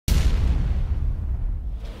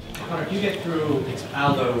Conor, if you get through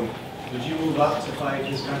Aldo, would you move up to fight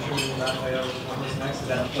his countryman Rafael dos Anjos next? Is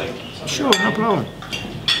that like something? Sure, no problem.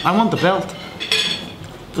 I want the belt.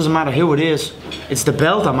 Doesn't matter who it is. It's the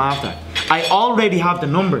belt I'm after. I already have the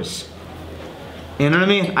numbers. You know what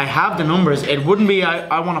I mean? I have the numbers. It wouldn't be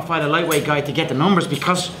I want to fight a lightweight guy to get the numbers,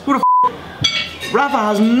 because who the f? Rafa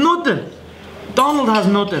has nothing. Donald has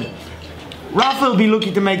nothing. Rafa will be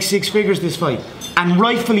lucky to make 6 figures this fight. And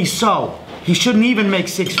rightfully so. He shouldn't even make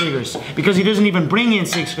 6 figures because he doesn't even bring in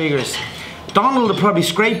 6 figures. Donald will probably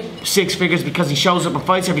scrape 6 figures because he shows up and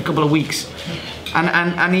fights every couple of weeks.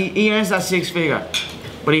 And he earns that 6 figure.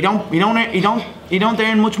 But he don't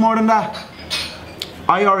earn much more than that.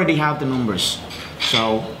 I already have the numbers.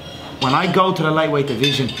 So when I go to the lightweight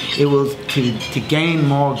division, it will to gain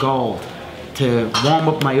more gold, to warm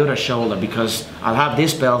up my other shoulder, because I'll have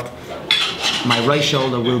this belt. My right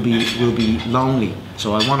shoulder will be lonely,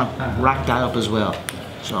 so I want to rack that up as well.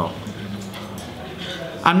 So,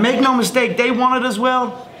 and make no mistake, they want it as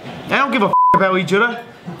well. They don't give a f about each other.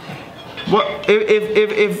 What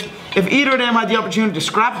if either of them had the opportunity to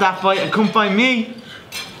scrap that fight and come find me,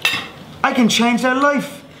 I can change their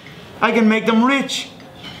life. I can make them rich.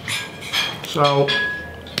 So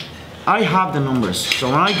I have the numbers.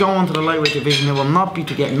 So when I go into the lightweight division, it will not be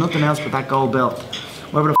to get nothing else but that gold belt.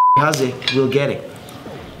 Whoever the f has it will get it.